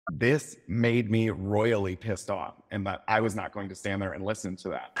This made me royally pissed off, and that I was not going to stand there and listen to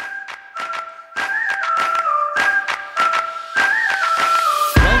that.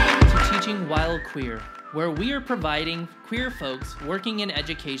 Welcome to Teaching While Queer, where we are providing queer folks working in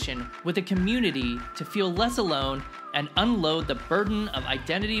education with a community to feel less alone and unload the burden of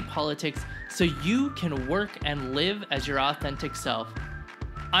identity politics so you can work and live as your authentic self.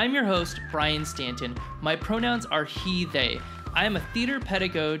 I'm your host, Brian Stanton. My pronouns are he, they. I am a theater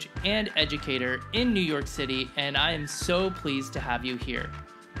pedagogue and educator in New York City, and I am so pleased to have you here.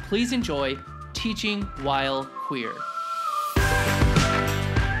 Please enjoy Teaching While Queer.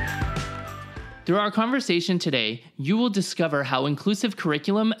 Through our conversation today, you will discover how inclusive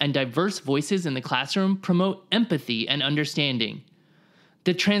curriculum and diverse voices in the classroom promote empathy and understanding,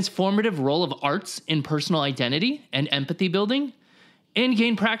 the transformative role of arts in personal identity and empathy building, and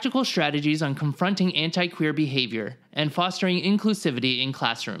gain practical strategies on confronting anti-queer behavior and fostering inclusivity in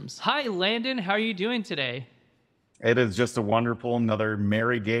classrooms. Hi, Landon. How are you doing today? It is just a wonderful, another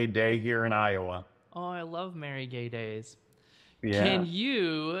Merry Gay Day here in Iowa. Oh, I love Merry Gay Days. Yeah. Can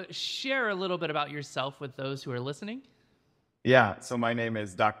you share a little bit about yourself with those who are listening? Yeah, so my name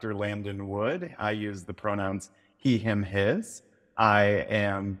is Dr. Landon Wood. I use the pronouns he, him, his. I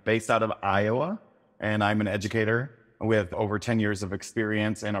am based out of Iowa, and I'm an educator with over 10 years of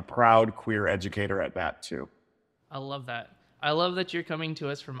experience and a proud queer educator at that too. I love that. I love that you're coming to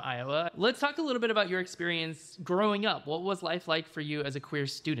us from Iowa. Let's talk a little bit about your experience growing up. What was life like for you as a queer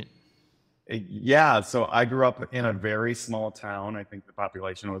student? Yeah, so I grew up in a very small town. I think the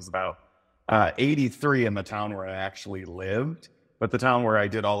population was about 83 in the town where I actually lived. But the town where I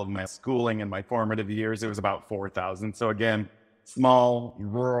did all of my schooling and my formative years, it was about 4,000. So again, small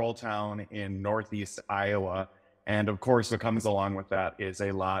rural town in northeast Iowa. And of course, what comes along with that is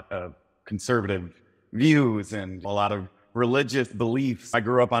a lot of conservative views and a lot of religious beliefs. I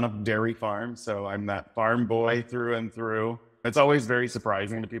grew up on a dairy farm, so I'm that farm boy through and through. It's always very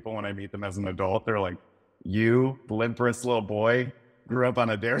surprising to people when I meet them as an adult. They're like, you, the limperous little boy, grew up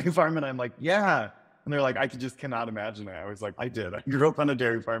on a dairy farm? And I'm like, yeah. And they're like, I just cannot imagine it. I was like, I did. I grew up on a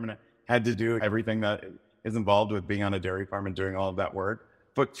dairy farm and I had to do everything that is involved with being on a dairy farm and doing all of that work.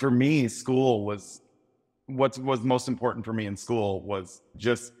 But for me, school was what was most important for me in school was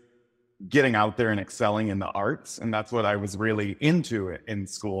just getting out there and excelling in the arts. And that's what I was really into in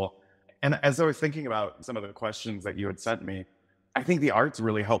school. And as I was thinking about some of the questions that you had sent me, I think the arts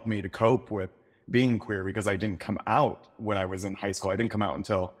really helped me to cope with being queer because I didn't come out when I was in high school. I didn't come out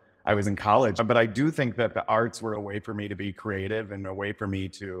until I was in college. But I do think that the arts were a way for me to be creative and a way for me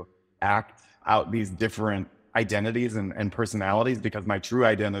to act out these different identities and personalities because my true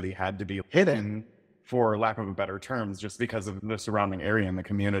identity had to be hidden, for lack of a better terms, just because of the surrounding area and the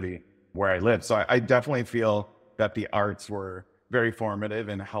community where I live. So I definitely feel that the arts were very formative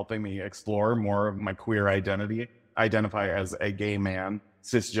in helping me explore more of my queer identity, identify as a gay man,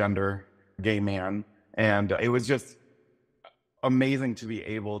 cisgender gay man. And it was just amazing to be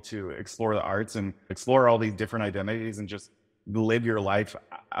able to explore the arts and explore all these different identities and just live your life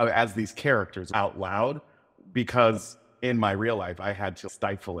as these characters out loud, because in my real life, I had to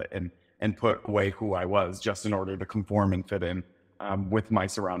stifle it and put away who I was just in order to conform and fit in with my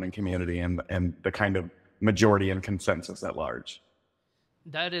surrounding community and the kind of majority and consensus at large.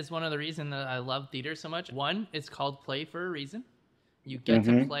 That is one of the reasons that I love theater so much. One, it's called play for a reason. You get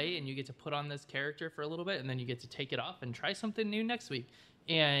to play and you get to put on this character for a little bit and then you get to take it off and try something new next week.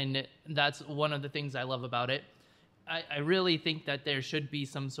 And that's one of the things I love about it. I really think that there should be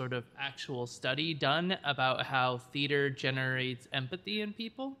some sort of actual study done about how theater generates empathy in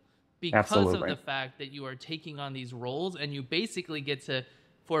people because Absolutely. of the fact that you are taking on these roles and you basically get to,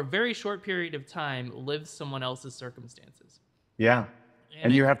 for a very short period of time, live someone else's circumstances. Yeah.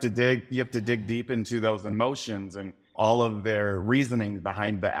 And you have to dig deep into those emotions and all of their reasoning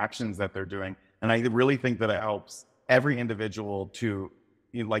behind the actions that they're doing. And I really think that it helps every individual to,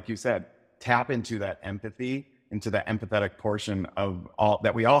 like you said, tap into that empathy, into that empathetic portion of all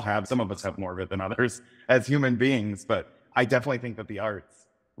that we all have. Some of us have more of it than others as human beings, but I definitely think that the arts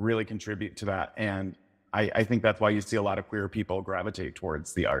really contribute to that. And I think that's why you see a lot of queer people gravitate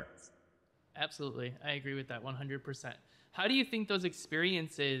towards the arts. Absolutely. I agree with that 100%. How do you think those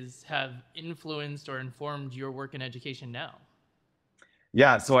experiences have influenced or informed your work in education now?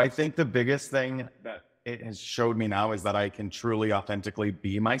 Yeah, so I think the biggest thing that it has showed me now is that I can truly authentically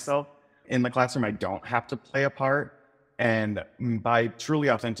be myself in the classroom. I don't have to play a part. And by truly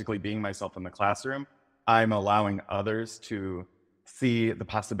authentically being myself in the classroom, I'm allowing others to see the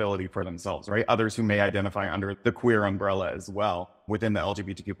possibility for themselves, right? Others who may identify under the queer umbrella as well within the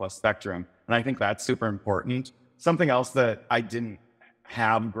LGBTQ plus spectrum. And I think that's super important. Something else that I didn't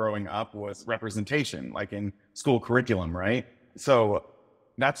have growing up was representation, like in school curriculum, right? So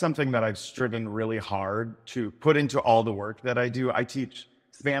that's something that I've striven really hard to put into all the work that I do. I teach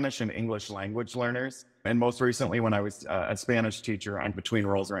Spanish and English language learners. And most recently, when I was a Spanish teacher, I'm between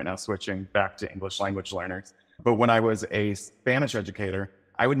roles right now, switching back to English language learners. But when I was a Spanish educator,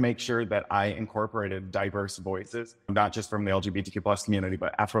 I would make sure that I incorporated diverse voices, not just from the LGBTQ plus community,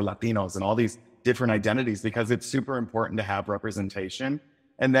 but Afro-Latinos and all these different identities, because it's super important to have representation.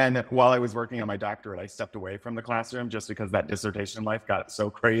 And then while I was working on my doctorate, I stepped away from the classroom just because that dissertation life got so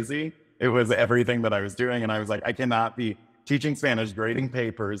crazy. It was everything that I was doing. And I was like, I cannot be teaching Spanish, grading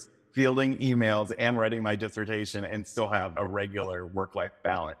papers, fielding emails, and writing my dissertation and still have a regular work-life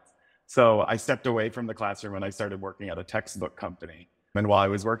balance. So I stepped away from the classroom and I started working at a textbook company. And while I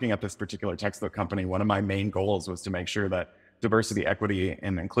was working at this particular textbook company, one of my main goals was to make sure that diversity, equity,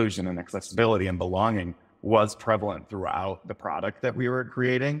 and inclusion and accessibility and belonging was prevalent throughout the product that we were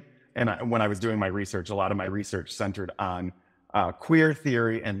creating. And when I was doing my research, a lot of my research centered on queer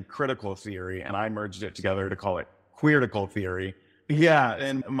theory and critical theory, and I merged it together to call it queertical theory. Yeah,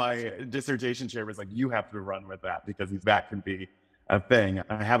 and my dissertation chair was like, you have to run with that because that can be a thing.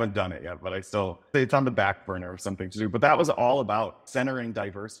 I haven't done it yet, but it's on the back burner of something to do. But that was all about centering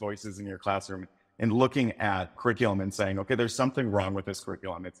diverse voices in your classroom and looking at curriculum and saying, okay, there's something wrong with this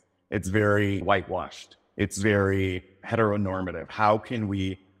curriculum. It's very whitewashed. It's very heteronormative. How can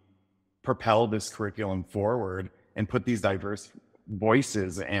we propel this curriculum forward and put these diverse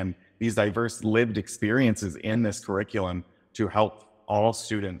voices and these diverse lived experiences in this curriculum to help all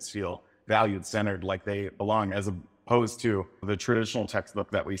students feel valued, centered, like they belong, as opposed to the traditional textbook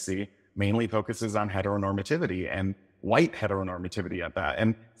that we see mainly focuses on heteronormativity and white heteronormativity at that,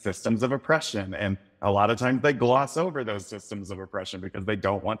 and systems of oppression. And a lot of times they gloss over those systems of oppression because they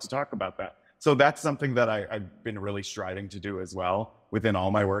don't want to talk about that. So that's something that I've been really striving to do as well within all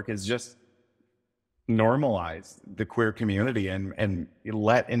my work, is just normalize the queer community and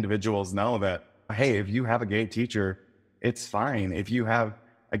let individuals know that, hey, if you have a gay teacher, it's fine. If you have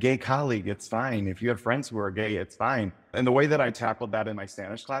a gay colleague, it's fine. If you have friends who are gay, it's fine. And the way that I tackled that in my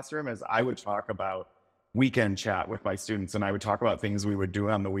Spanish classroom is I would talk about weekend chat with my students, and I would talk about things we would do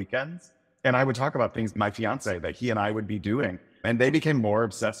on the weekends. And I would talk about things, my fiance, that he and I would be doing. And they became more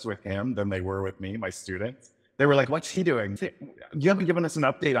obsessed with him than they were with me, my students. They were like, what's he doing? You haven't given us an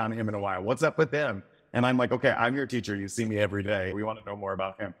update on him in a while. What's up with him? And I'm like, okay, I'm your teacher. You see me every day. We want to know more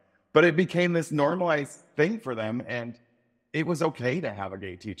about him. But it became this normalized thing for them. And it was okay to have a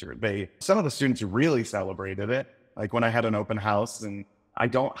gay teacher. Some of the students really celebrated it. Like when I had an open house, and I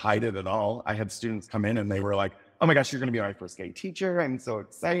don't hide it at all. I had students come in and they were like, oh my gosh, you're going to be my first gay teacher. I'm so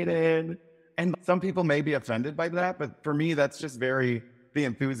excited. And some people may be offended by that, but for me, that's just the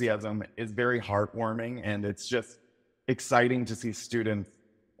enthusiasm is very heartwarming. And it's just exciting to see students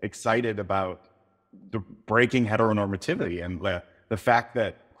excited about the breaking heteronormativity and the fact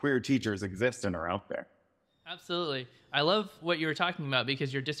that queer teachers exist and are out there. Absolutely. I love what you were talking about,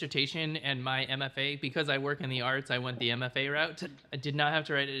 because your dissertation and my MFA, because I work in the arts, I went the MFA route. I did not have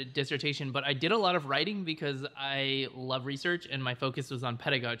to write a dissertation, but I did a lot of writing because I love research and my focus was on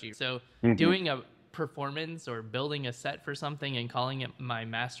pedagogy. So doing a performance or building a set for something and calling it my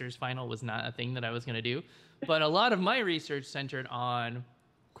master's final was not a thing that I was going to do. But a lot of my research centered on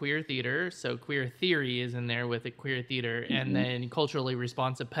queer theater, so queer theory is in there with a queer theater, and then culturally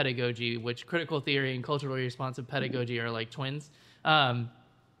responsive pedagogy, which critical theory and culturally responsive pedagogy are like twins. And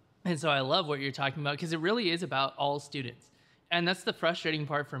so I love what you're talking about, because it really is about all students. And that's the frustrating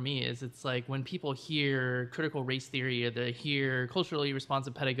part for me, is it's like when people hear critical race theory or they hear culturally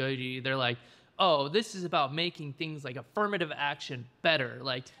responsive pedagogy, they're like, oh, this is about making things like affirmative action better.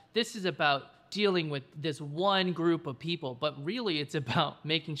 Like, this is about dealing with this one group of people, but really it's about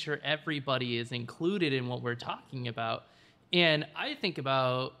making sure everybody is included in what we're talking about. And I think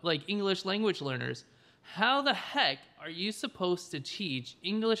about like English language learners. How the heck are you supposed to teach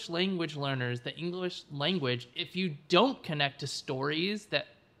English language learners the English language if you don't connect to stories that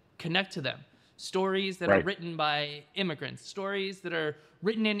connect to them? Stories that are written by immigrants, stories that are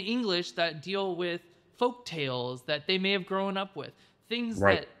written in English that deal with folk tales that they may have grown up with. Things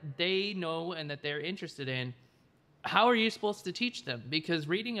that they know and that they're interested in. How are you supposed to teach them? Because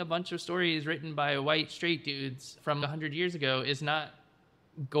reading a bunch of stories written by white straight dudes from 100 years ago is not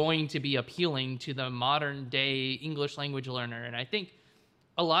going to be appealing to the modern day English language learner. And I think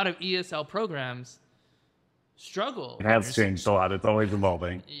a lot of ESL programs struggle. It has changed a lot. It's always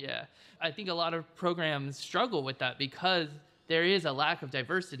evolving. Yeah. I think a lot of programs struggle with that because there is a lack of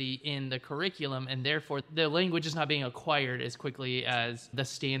diversity in the curriculum, and therefore the language is not being acquired as quickly as the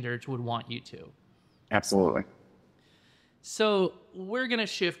standards would want you to. Absolutely. So we're going to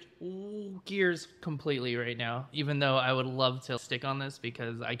shift gears completely right now, even though I would love to stick on this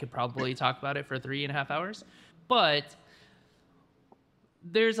because I could probably talk about it for 3.5 hours. But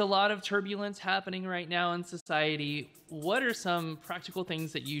there's a lot of turbulence happening right now in society. What are some practical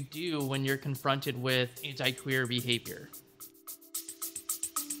things that you do when you're confronted with anti-queer behavior?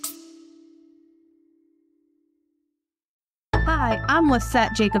 Hi, I'm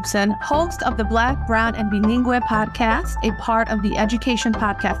Lisette Jacobson, host of the Black, Brown, and Bilingue podcast, a part of the Education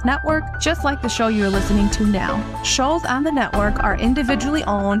Podcast Network, just like the show you're listening to now. Shows on the network are individually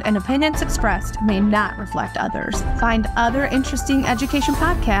owned and opinions expressed may not reflect others. Find other interesting education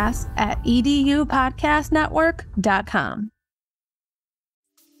podcasts at edupodcastnetwork.com.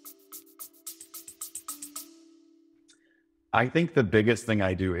 I think the biggest thing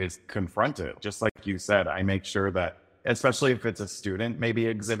I do is confront it. Just like you said, I make sure that, especially if it's a student maybe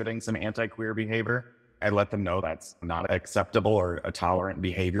exhibiting some anti-queer behavior, I let them know that's not acceptable or a tolerant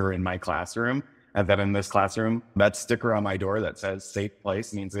behavior in my classroom. And that in this classroom, that sticker on my door that says safe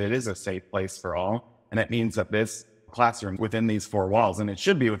place means it is a safe place for all. And it means that this classroom within these four walls, and it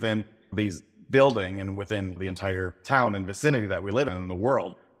should be within these building and within the entire town and vicinity that we live in the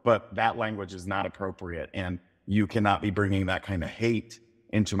world, but that language is not appropriate. And you cannot be bringing that kind of hate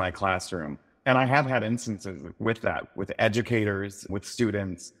into my classroom. And I have had instances with that, with educators, with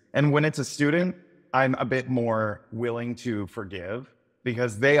students. And when it's a student, I'm a bit more willing to forgive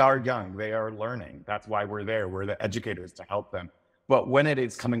because they are young, they are learning. That's why we're there. We're the educators to help them. But when it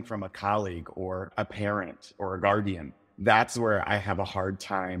is coming from a colleague or a parent or a guardian, that's where I have a hard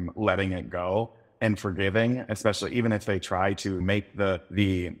time letting it go and forgiving, especially even if they try to make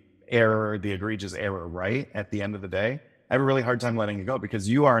the error, the egregious error right at the end of the day. I have a really hard time letting it go because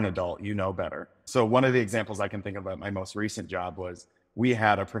you are an adult, you know better. So one of the examples I can think of at my most recent job was we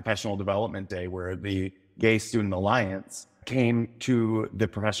had a professional development day where the Gay Student Alliance came to the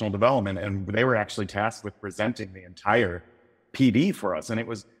professional development and they were actually tasked with presenting the entire PD for us. And it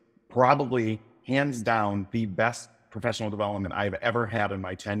was probably hands down the best professional development I've ever had in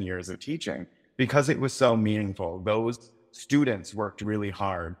my 10 years of teaching because it was so meaningful. Those students worked really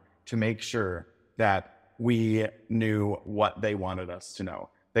hard to make sure that we knew what they wanted us to know.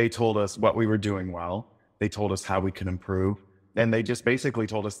 They told us what we were doing well. They told us how we could improve. And they just basically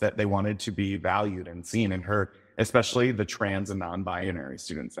told us that they wanted to be valued and seen and heard, especially the trans and non-binary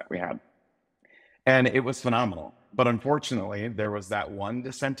students that we had. And it was phenomenal. But unfortunately, there was that one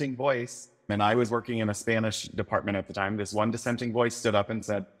dissenting voice, and I was working in a Spanish department at the time. This one dissenting voice stood up and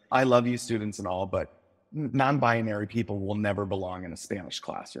said, I love you students and all, but non-binary people will never belong in a Spanish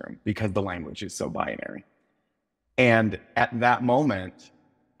classroom because the language is so binary. And at that moment,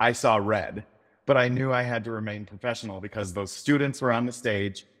 I saw red, but I knew I had to remain professional because those students were on the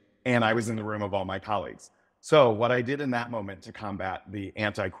stage and I was in the room of all my colleagues. So what I did in that moment to combat the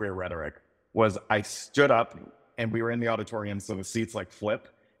anti-queer rhetoric was I stood up and we were in the auditorium, so the seats like flip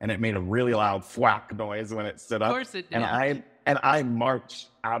and it made a really loud thwack noise when it stood up. Of course it did. And I marched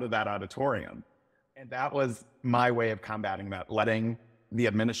out of that auditorium. And that was my way of combating that, letting the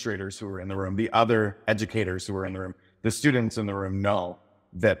administrators who were in the room, the other educators who were in the room, the students in the room know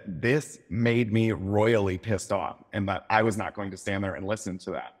that this made me royally pissed off and that I was not going to stand there and listen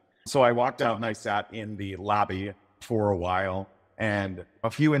to that. So I walked out and I sat in the lobby for a while and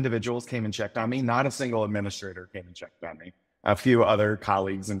a few individuals came and checked on me. Not a single administrator came and checked on me. A few other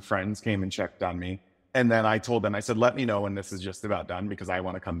colleagues and friends came and checked on me. And then I told them, I said, let me know when this is just about done because I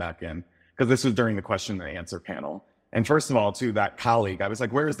want to come back in. Because this was during the question and answer panel. And first of all, to that colleague, I was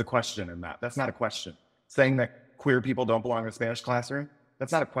like, where is the question in that? That's not a question. Saying that queer people don't belong in a Spanish classroom,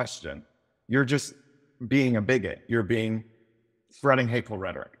 that's not a question. You're just being a bigot. You're spreading hateful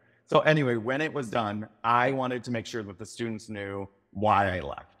rhetoric. So anyway, when it was done, I wanted to make sure that the students knew why I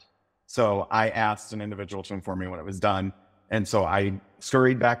left. So I asked an individual to inform me when it was done. And so I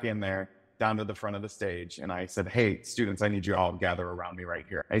scurried back in there, down to the front of the stage. And I said, hey, students, I need you all to gather around me right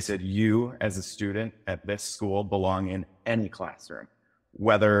here. I said, you as a student at this school belong in any classroom,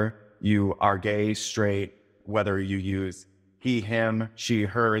 whether you are gay, straight, whether you use he, him, she,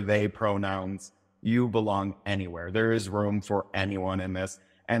 her, they pronouns, you belong anywhere. There is room for anyone in this.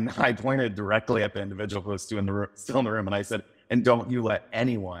 And I pointed directly at the individual who was still in the room. And I said, and don't you let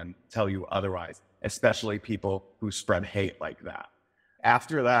anyone tell you otherwise, especially people who spread hate like that.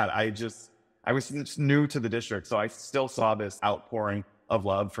 After that, I was just new to the district, so I still saw this outpouring of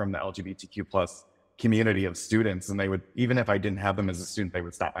love from the LGBTQ plus community of students. And they would, even if I didn't have them as a student, they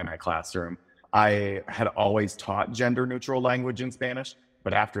would stop by my classroom. I had always taught gender neutral language in Spanish,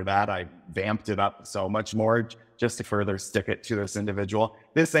 but after that, I vamped it up so much more just to further stick it to this individual.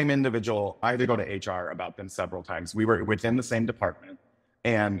 This same individual, I had to go to HR about them several times. We were within the same department,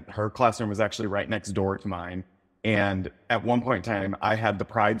 and her classroom was actually right next door to mine. And at one point in time, I had the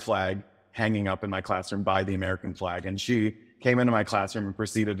pride flag hanging up in my classroom by the American flag. And she came into my classroom and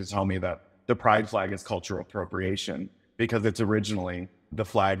proceeded to tell me that the pride flag is cultural appropriation because it's originally the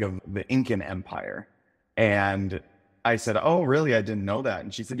flag of the Incan Empire. And I said, oh, really? I didn't know that.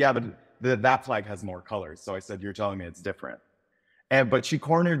 And she said, yeah, but that flag has more colors. So I said, you're telling me it's different. But she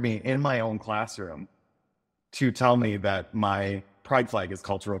cornered me in my own classroom to tell me that my pride flag is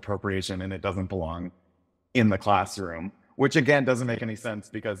cultural appropriation and it doesn't belong in the classroom, which again doesn't make any sense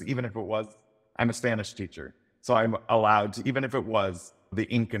because even if it was, I'm a Spanish teacher. So I'm allowed to, even if it was the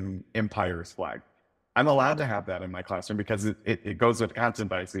Incan Empire's flag, I'm allowed to have that in my classroom because it goes with content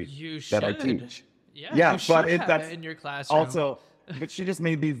that I see that I teach. Yeah, but that's in your classroom. Also, but she just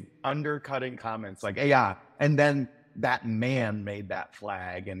made these undercutting comments like, hey, yeah, and then that man made that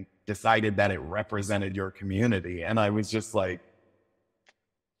flag and decided that it represented your community. And I was just like,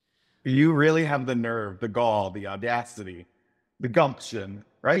 you really have the nerve, the gall, the audacity, the gumption,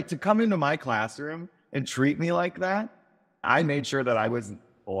 right? To come into my classroom and treat me like that. I made sure that I was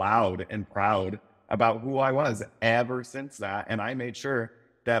loud and proud about who I was ever since that. And I made sure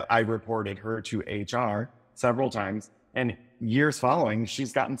that I reported her to HR several times. And years following,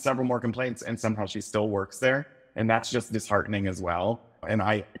 she's gotten several more complaints and somehow she still works there. And that's just disheartening as well. And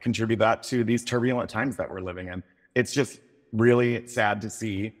I contribute that to these turbulent times that we're living in. It's just really sad to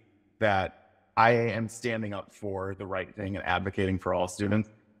see that I am standing up for the right thing and advocating for all students,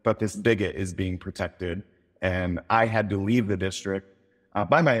 but this bigot is being protected. And I had to leave the district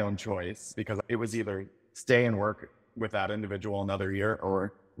by my own choice because it was either stay and work with that individual another year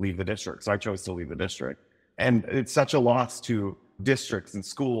or leave the district. So I chose to leave the district. And it's such a loss to districts and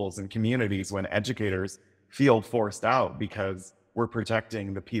schools and communities when educators feel forced out because we're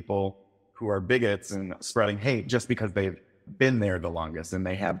protecting the people who are bigots and spreading hate just because they've been there the longest and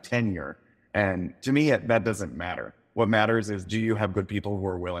they have tenure. And to me, that doesn't matter. What matters is, do you have good people who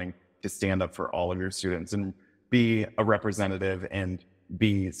are willing to stand up for all of your students and be a representative and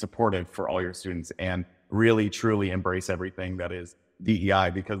be supportive for all your students and really, truly embrace everything that is DEI,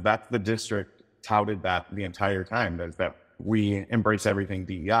 because that's the district touted that the entire time, is that we embrace everything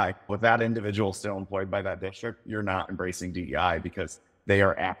DEI. With that individual still employed by that district, you're not embracing DEI because they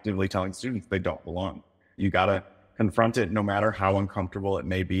are actively telling students they don't belong. You got to confront it no matter how uncomfortable it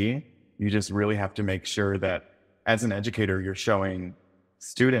may be. You just really have to make sure that as an educator, you're showing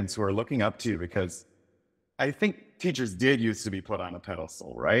students who are looking up to you, because I think teachers did used to be put on a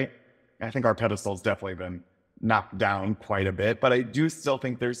pedestal, right? I think our pedestal's definitely been knocked down quite a bit, but I do still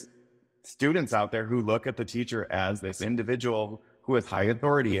think there's students out there who look at the teacher as this individual who has high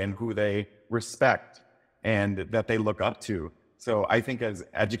authority and who they respect and that they look up to. So I think as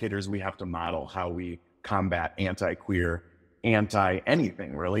educators, we have to model how we combat anti-queer,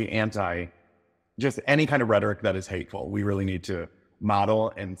 anti-anything really, just any kind of rhetoric that is hateful. We really need to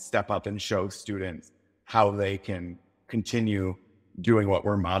model and step up and show students how they can continue doing what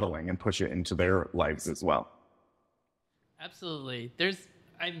we're modeling and push it into their lives as well. Absolutely.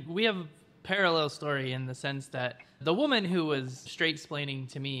 We have a parallel story in the sense that the woman who was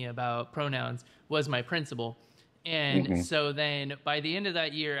straight-splaining to me about pronouns was my principal. And so then by the end of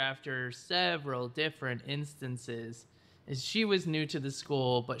that year, after several different instances, she was new to the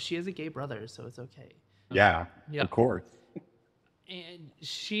school, but she has a gay brother, so it's okay. Yeah, of course. And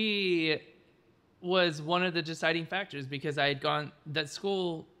she was one of the deciding factors because I had gone, that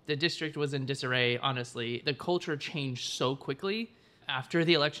school, the district was in disarray, honestly. The culture changed so quickly. After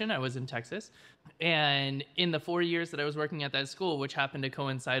the election, I was in Texas. And in the 4 years that I was working at that school, which happened to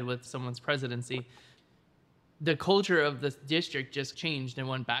coincide with someone's presidency, the culture of the district just changed and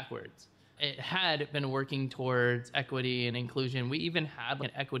went backwards. It had been working towards equity and inclusion. We even had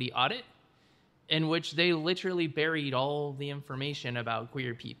an equity audit in which they literally buried all the information about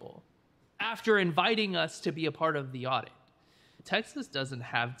queer people after inviting us to be a part of the audit. Texas doesn't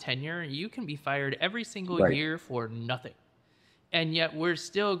have tenure. You can be fired every single year for nothing. And yet we're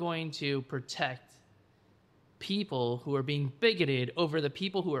still going to protect people who are being bigoted over the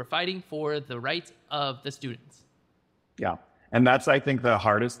people who are fighting for the rights of the students. Yeah. And that's, I think, the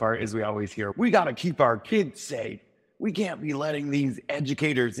hardest part is we always hear, we got to keep our kids safe. We can't be letting these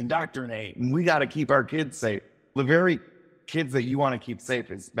educators indoctrinate, and we got to keep our kids safe. The very kids that you want to keep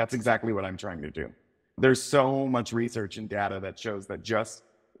safe, that's exactly what I'm trying to do. There's so much research and data that shows that just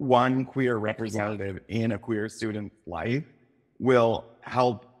one queer representative in a queer student's life will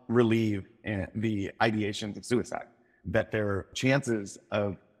help relieve the ideations of suicide, that their chances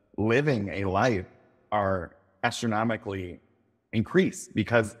of living a life are astronomically increase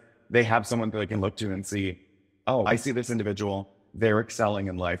because they have someone that they can look to and see, oh, I see this individual, they're excelling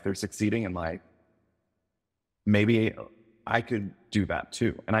in life, they're succeeding in life. Maybe I could do that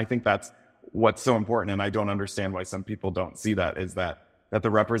too. And I think that's what's so important. And I don't understand why some people don't see that, is that the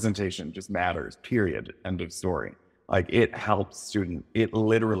representation just matters, period, end of story. Like, it helps it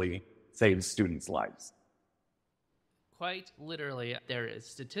literally saves students' lives. Quite literally, there is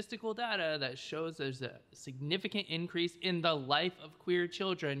statistical data that shows there's a significant increase in the life of queer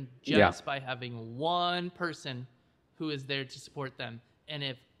children just by having one person who is there to support them. And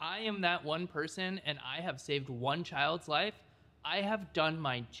if I am that one person and I have saved one child's life, I have done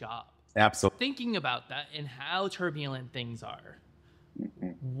my job. Absolutely. Thinking about that and how turbulent things are,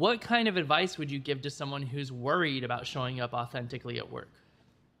 what kind of advice would you give to someone who's worried about showing up authentically at work?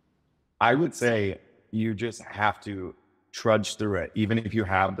 I would say you just have to trudge through it. Even if you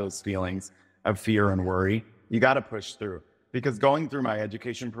have those feelings of fear and worry, you got to push through. Because going through my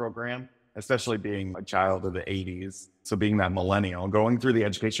education program, especially being a child of the 80s, so being that millennial, going through the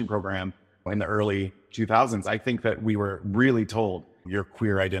education program in the early 2000s, I think that we were really told your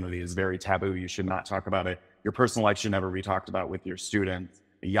queer identity is very taboo. You should not talk about it. Your personal life should never be talked about with your students,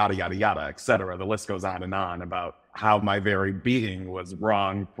 yada, yada, yada, et cetera. The list goes on about how my very being was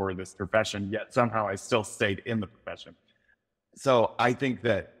wrong for this profession, yet somehow I still stayed in the profession. So I think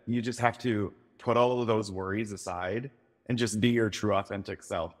that you just have to put all of those worries aside and just be your true, authentic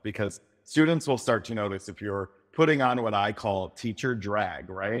self, because students will start to notice if you're putting on what I call teacher drag,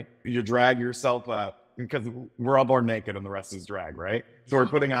 right? You drag yourself up, because we're all born naked and the rest is drag, right? So we're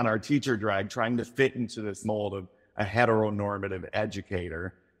putting on our teacher drag, trying to fit into this mold of a heteronormative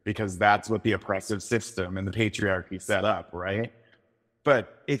educator, because that's what the oppressive system and the patriarchy set up, right?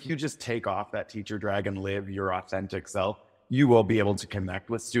 But if you just take off that teacher drag and live your authentic self, you will be able to connect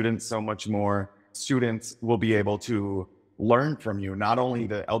with students so much more. Students will be able to learn from you, not only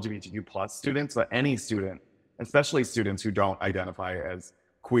the LGBTQ plus students, but any student, especially students who don't identify as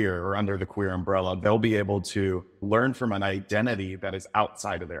queer or under the queer umbrella. They'll be able to learn from an identity that is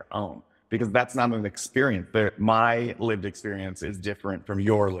outside of their own, because that's not an experience. My lived experience is different from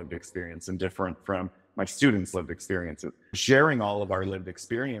your lived experience and different from my students' lived experiences. Sharing all of our lived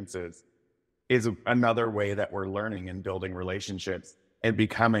experiences is another way that we're learning and building relationships and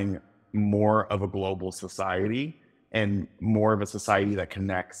becoming more of a global society and more of a society that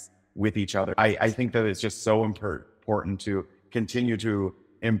connects with each other. I think that it's just so important to continue to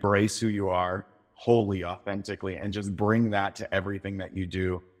embrace who you are wholly, authentically, and just bring that to everything that you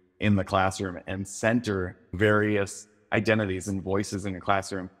do in the classroom, and center various identities and voices in the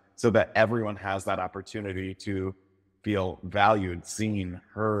classroom so that everyone has that opportunity to feel valued, seen,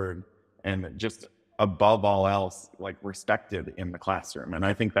 heard, and just above all else, like, respected in the classroom. And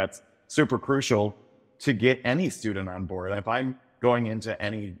I think that's super crucial to get any student on board. If I'm going into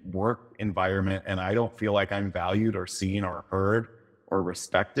any work environment and I don't feel like I'm valued or seen or heard or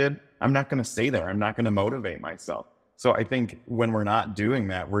respected, I'm not going to stay there. I'm not going to motivate myself. So I think when we're not doing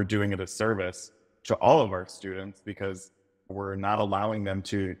that, we're doing a disservice to all of our students, because we're not allowing them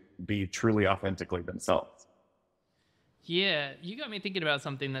to be truly authentically themselves. Yeah, you got me thinking about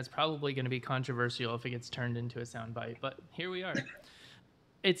something that's probably going to be controversial if it gets turned into a soundbite, but here we are.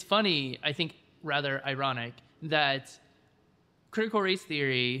 It's funny, I think rather ironic, that critical race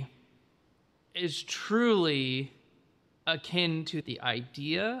theory is truly akin to the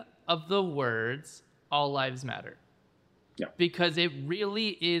idea of the words "all lives matter." Yeah. Because it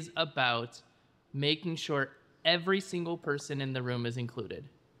really is about making sure every single person in the room is included.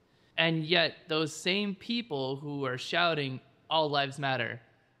 And yet those same people who are shouting "all lives matter"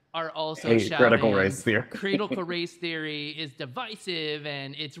 are also shouting critical race theory. Critical race theory is divisive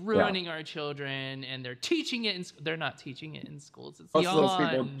and it's ruining our children, and they're teaching it they're not teaching it in schools. It's Most of those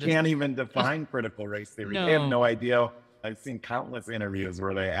people can't even define critical race theory. No. They have no idea. I've seen countless interviews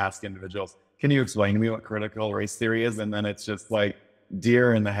where they ask individuals, can you explain to me what critical race theory is? And then it's just like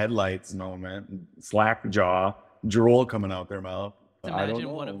deer in the headlights moment, slack jaw, drool coming out their mouth. Imagine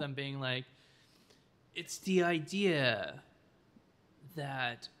one of them being like, it's the idea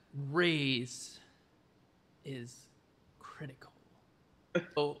that race is critical.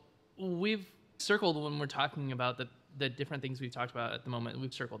 So we've circled, when we're talking about the different things we've talked about at the moment,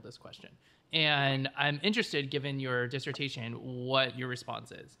 we've circled this question. And I'm interested, given your dissertation, what your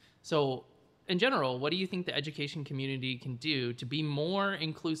response is. So in general, what do you think the education community can do to be more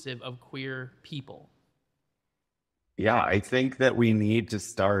inclusive of queer people? Yeah, I think that we need to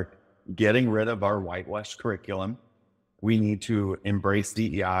start getting rid of our whitewashed curriculum. We need to embrace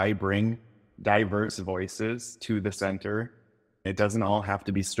DEI, bring diverse voices to the center. It doesn't all have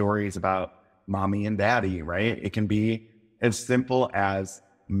to be stories about mommy and daddy, right? It can be as simple as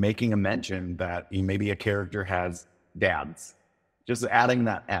making a mention that maybe a character has dads. Just adding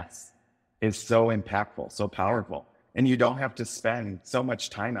that S is so impactful, so powerful. And you don't have to spend so much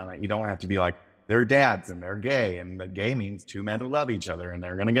time on it. You don't have to be like, they're dads and they're gay, and the gay means two men who love each other and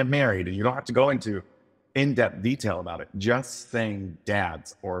they're going to get married. And you don't have to go into in-depth detail about it. Just saying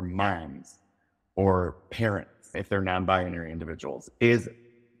dads or moms or parents, if they're non-binary individuals, is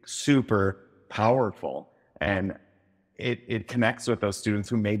super powerful. And it connects with those students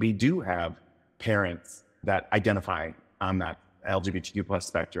who maybe do have parents that identify on that LGBTQ plus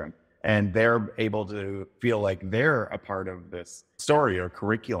spectrum. And they're able to feel like they're a part of this story or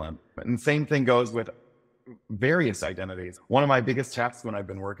curriculum. And the same thing goes with various identities. One of my biggest tasks when I've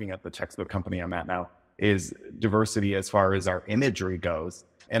been working at the textbook company I'm at now is diversity as far as our imagery goes.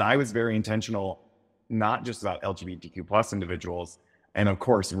 And I was very intentional, not just about LGBTQ plus individuals. And of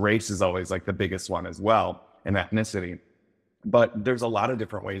course, race is always like the biggest one as well, and ethnicity. But there's a lot of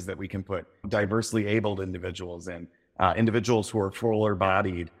different ways that we can put diversely abled individuals in. Individuals who are fuller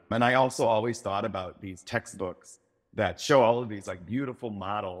bodied. And I also always thought about these textbooks that show all of these like beautiful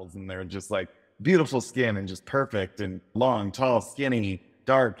models, and they're just like beautiful skin and just perfect and long, tall, skinny,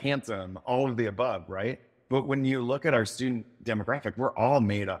 dark, handsome, all of the above, right? But when you look at our student demographic, we're all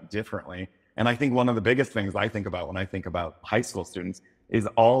made up differently. And I think one of the biggest things I think about when I think about high school students is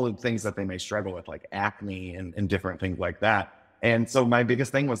all the things that they may struggle with, like acne and different things like that. And so my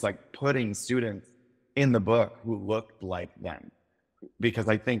biggest thing was like putting students in the book who looked like them, because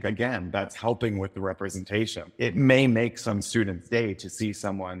I think, again, that's helping with the representation. It may make some students' day to see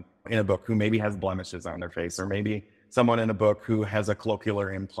someone in a book who maybe has blemishes on their face, or maybe someone in a book who has a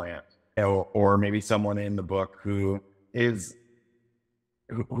cochlear implant, or maybe someone in the book who it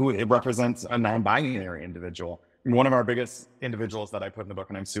represents a non-binary individual. One of our biggest individuals that I put in the book,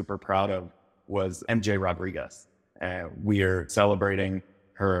 and I'm super proud of, was MJ Rodriguez. We are celebrating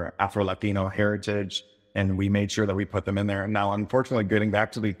her Afro-Latino heritage, and we made sure that we put them in there. And now, unfortunately, getting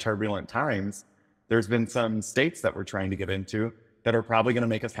back to the turbulent times, there's been some states that we're trying to get into that are probably going to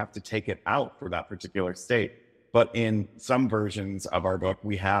make us have to take it out for that particular state. But in some versions of our book,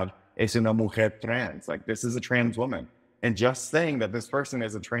 we have es una mujer trans, like this is a trans woman. And just saying that this person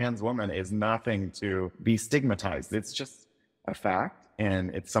is a trans woman is nothing to be stigmatized. It's just a fact, and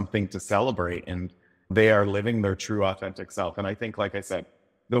it's something to celebrate. And they are living their true, authentic self. And I think, like I said,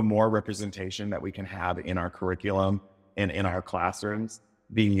 the more representation that we can have in our curriculum and in our classrooms,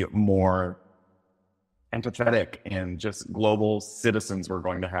 the more empathetic and just global citizens we're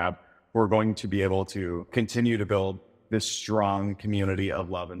going to have, who are going to be able to continue to build this strong community of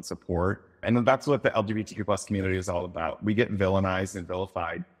love and support. And that's what the LGBTQ plus community is all about. We get villainized and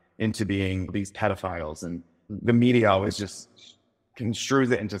vilified into being these pedophiles, and the media always just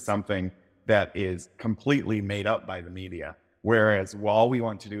construes it into something that is completely made up by the media. Whereas all we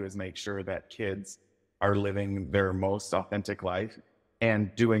want to do is make sure that kids are living their most authentic life and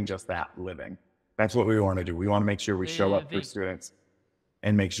doing just that, living. That's what we want to do. We want to make sure we show up for students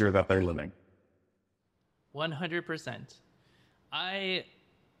and make sure that they're living. 100%. I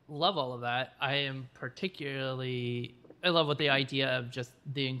love all of that. I love with the idea of just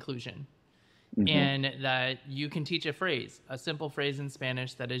the inclusion. Mm-hmm. And that you can teach a simple phrase in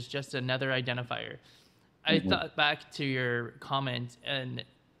Spanish that is just another identifier. I thought back to your comment and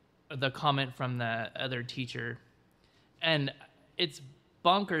the comment from the other teacher, and it's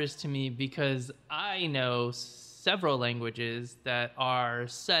bonkers to me because I know several languages that are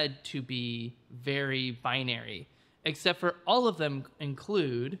said to be very binary, except for all of them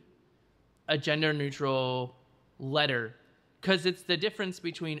include a gender neutral letter, because it's the difference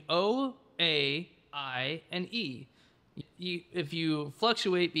between O, A, I, and E. If you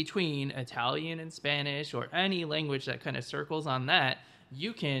fluctuate between Italian and Spanish or any language that kind of circles on that,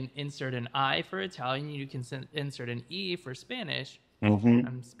 you can insert an I for Italian, you can insert an E for Spanish. Mm-hmm.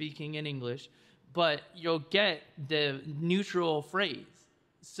 I'm speaking in English, but you'll get the neutral phrase.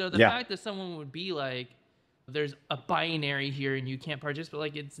 So the fact that someone would be like, there's a binary here and you can't participate,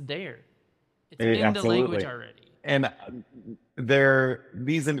 like it's there. It's in absolutely. The language already. And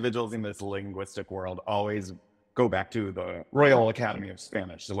these individuals in this linguistic world always go back to the Royal Academy of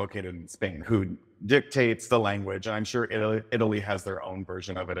Spanish, located in Spain, who dictates the language. And I'm sure Italy has their own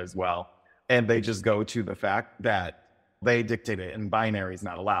version of it as well. And they just go to the fact that they dictate it, and binary is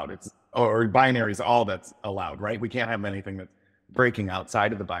not allowed. Or binary is all that's allowed, right? We can't have anything that's breaking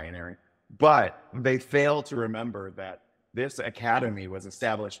outside of the binary. But they fail to remember that this academy was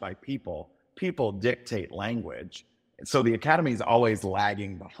established by people. People dictate language. So the academy is always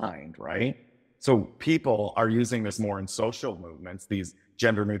lagging behind, right? So people are using this more in social movements, these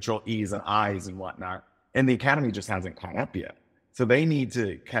gender neutral E's and I's and whatnot. And the academy just hasn't caught up yet. So they need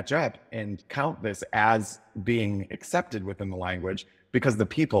to catch up and count this as being accepted within the language, because the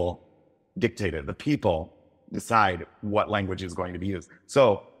people dictate it. The people decide what language is going to be used.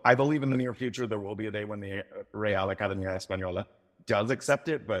 So I believe in the near future, there will be a day when the Real Academia Española does accept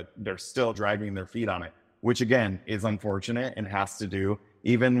it, but they're still dragging their feet on it, which again is unfortunate and has to do,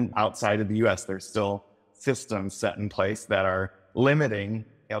 even outside of the US, there's still systems set in place that are limiting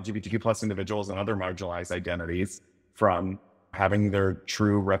LGBTQ plus individuals and other marginalized identities from having their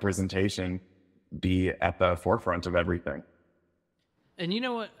true representation be at the forefront of everything. And you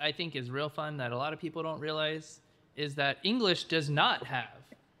know what I think is real fun that a lot of people don't realize is that English does not have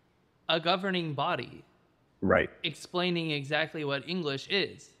a governing body, right, explaining exactly what English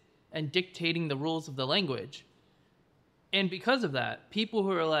is and dictating the rules of the language. And because of that, people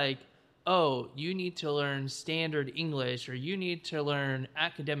who are like, oh, you need to learn standard English or you need to learn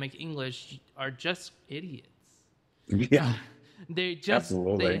academic English are just idiots. Yeah.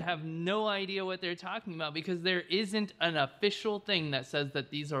 They have no idea what they're talking about, because there isn't an official thing that says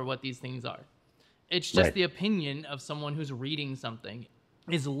that these are what these things are. It's just the opinion of someone who's reading something.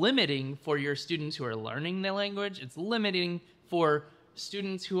 Is limiting for your students who are learning the language. It's limiting for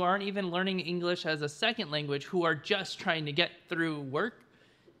students who aren't even learning English as a second language, who are just trying to get through work.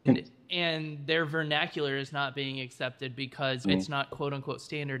 And their vernacular is not being accepted because it's not quote unquote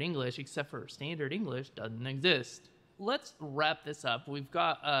standard English, except for standard English doesn't exist. Let's wrap this up. We've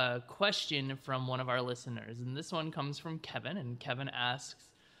got a question from one of our listeners, and this one comes from Kevin, and Kevin asks,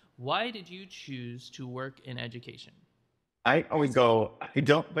 why did you choose to work in education? I always go, I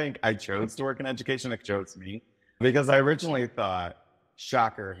don't think I chose to work in education, it chose me. Because I originally thought,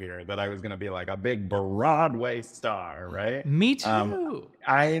 shocker here, that I was going to be like a big Broadway star, right? Me too.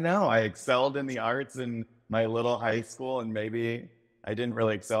 I know. I excelled in the arts in my little high school, and maybe I didn't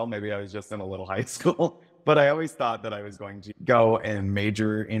really excel. Maybe I was just in a little high school. But I always thought that I was going to go and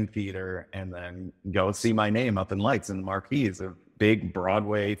major in theater and then go see my name up in lights and marquees of big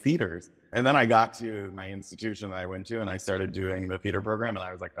Broadway theaters. And then I got to my institution that I went to and I started doing the theater program. And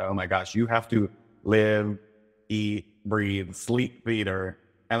I was like, oh my gosh, you have to live, eat, breathe, sleep theater.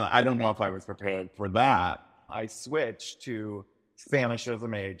 And I don't know if I was prepared for that. I switched to Spanish as a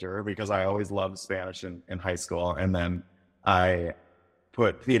major because I always loved Spanish in high school. And then I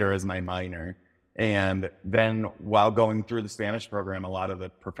put theater as my minor. And then while going through the Spanish program, a lot of the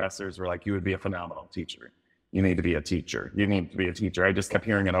professors were like, you would be a phenomenal teacher. You need to be a teacher. You need to be a teacher. I just kept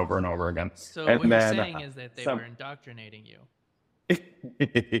hearing it over and over again. So what you're saying is that they were indoctrinating you.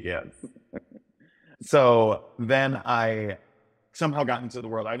 Yes. So then I somehow got into the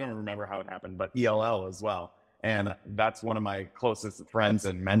world. I don't remember how it happened, but ELL as well. And that's one of my closest friends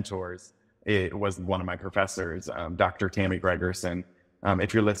and mentors. It was one of my professors, Dr. Tammy Gregerson.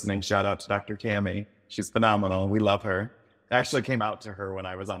 If you're listening, shout out to Dr. Tammy. She's phenomenal. We love her. I actually came out to her when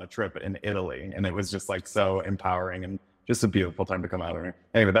I was on a trip in Italy, and it was just like so empowering and just a beautiful time to come out of her.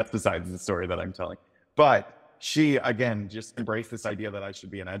 Anyway, that's besides the story that I'm telling. But she, again, just embraced this idea that I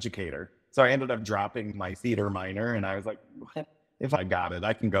should be an educator. So I ended up dropping my theater minor, and I was like, what? If I got it,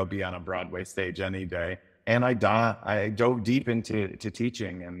 I can go be on a Broadway stage any day. And I dove deep into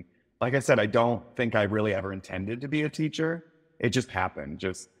teaching. And like I said, I don't think I really ever intended to be a teacher. It just happened.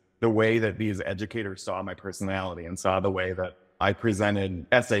 Just the way that these educators saw my personality and saw the way that I presented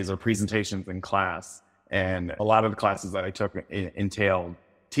essays or presentations in class. And a lot of the classes that I took entailed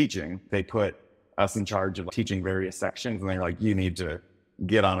teaching. They put us in charge of teaching various sections, and they're like, you need to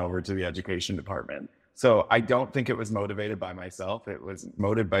get on over to the education department. So I don't think it was motivated by myself. It was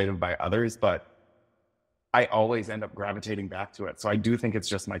motivated by others, but I always end up gravitating back to it. So I do think it's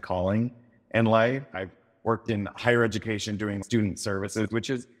just my calling in life. I've worked in higher education doing student services,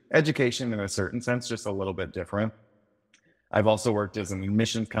 which is education in a certain sense, just a little bit different. I've also worked as an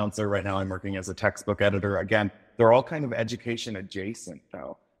admissions counselor. Right now I'm working as a textbook editor. Again, they're all kind of education adjacent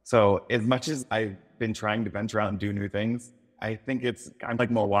though. So as much as I've been trying to venture out and do new things, I think it's kind of like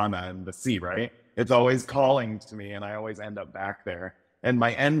Moana in the sea, right? It's always calling to me and I always end up back there. And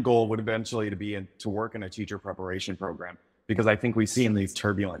my end goal would eventually be to work in a teacher preparation program, because I think we see in these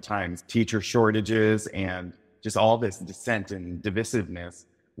turbulent times, teacher shortages and just all this dissent and divisiveness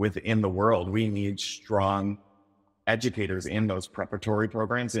within the world. We need strong educators in those preparatory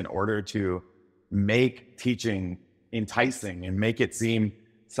programs in order to make teaching enticing and make it seem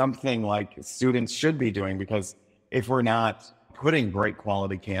something like students should be doing. Because if we're not putting great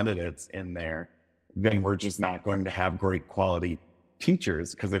quality candidates in there, then we're just not going to have great quality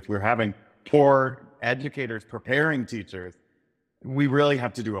teachers. Because if we're having poor educators preparing teachers, we really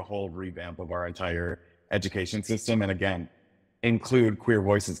have to do a whole revamp of our entire education system. And again, include queer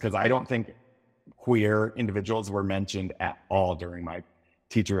voices, because I don't think queer individuals were mentioned at all during my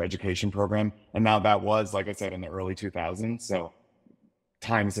teacher education program. And now that was, like I said, in the early 2000s. So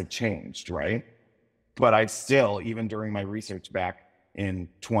times have changed, right? But I still, even during my research back in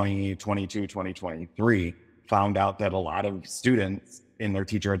 2022, 2023, found out that a lot of students in their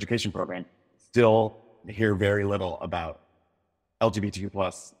teacher education program still hear very little about LGBTQ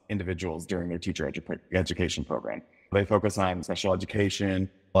plus individuals during their teacher education program. They focus on special education,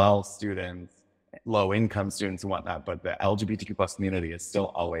 well students, low-income students and whatnot, but the LGBTQ plus community is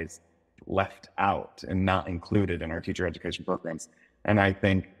still always left out and not included in our teacher education programs. And I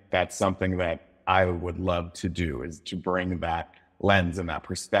think that's something that I would love to do, is to bring that lens and that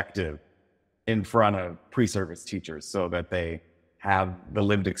perspective in front of pre-service teachers so that they have the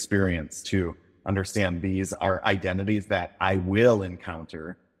lived experience to understand these are identities that I will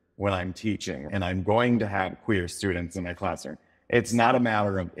encounter when I'm teaching, and I'm going to have queer students in my classroom. It's not a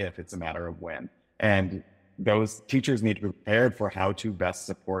matter of if, it's a matter of when. And those teachers need to be prepared for how to best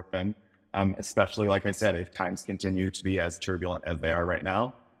support them, especially, like I said, if times continue to be as turbulent as they are right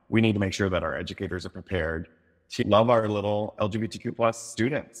now. We need to make sure that our educators are prepared to love our little LGBTQ plus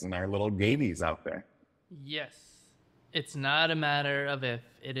students and our little gabies out there. Yes. It's not a matter of if,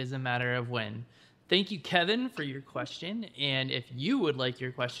 it is a matter of when. Thank you, Kevin, for your question. And if you would like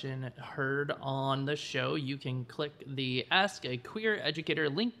your question heard on the show, you can click the Ask a Queer Educator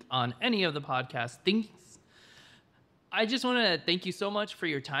link on any of the podcast things. I just want to thank you so much for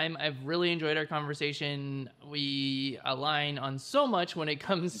your time. I've really enjoyed our conversation. We align on so much when it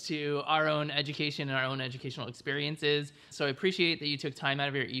comes to our own education and our own educational experiences. So I appreciate that you took time out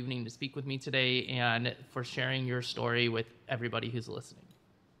of your evening to speak with me today and for sharing your story with everybody who's listening.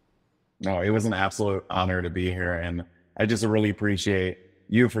 No, it was an absolute honor to be here. And I just really appreciate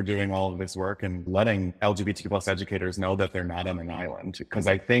you for doing all of this work and letting LGBTQ plus educators know that they're not on an island. Because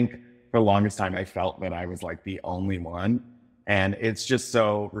I think for the longest time, I felt that I was like the only one. And it's just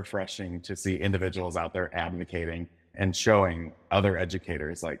so refreshing to see individuals out there advocating and showing other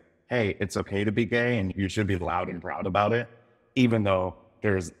educators like, hey, it's okay to be gay and you should be loud and proud about it, even though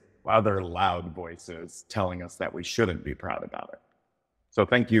there's other loud voices telling us that we shouldn't be proud about it. So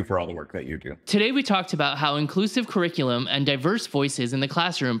thank you for all the work that you do. Today, we talked about how inclusive curriculum and diverse voices in the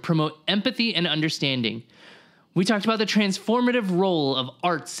classroom promote empathy and understanding. We talked about the transformative role of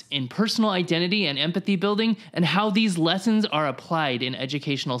arts in personal identity and empathy building and how these lessons are applied in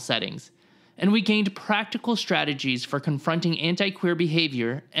educational settings. And we gained practical strategies for confronting anti-queer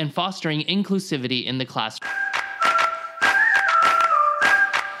behavior and fostering inclusivity in the classroom.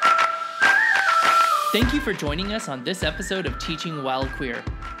 Thank you for joining us on this episode of Teaching While Queer.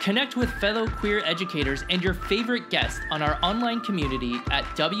 Connect with fellow queer educators and your favorite guests on our online community at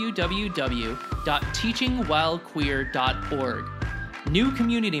www.teachingwhilequeer.org. New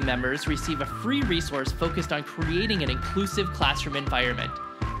community members receive a free resource focused on creating an inclusive classroom environment.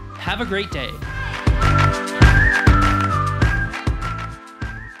 Have a great day.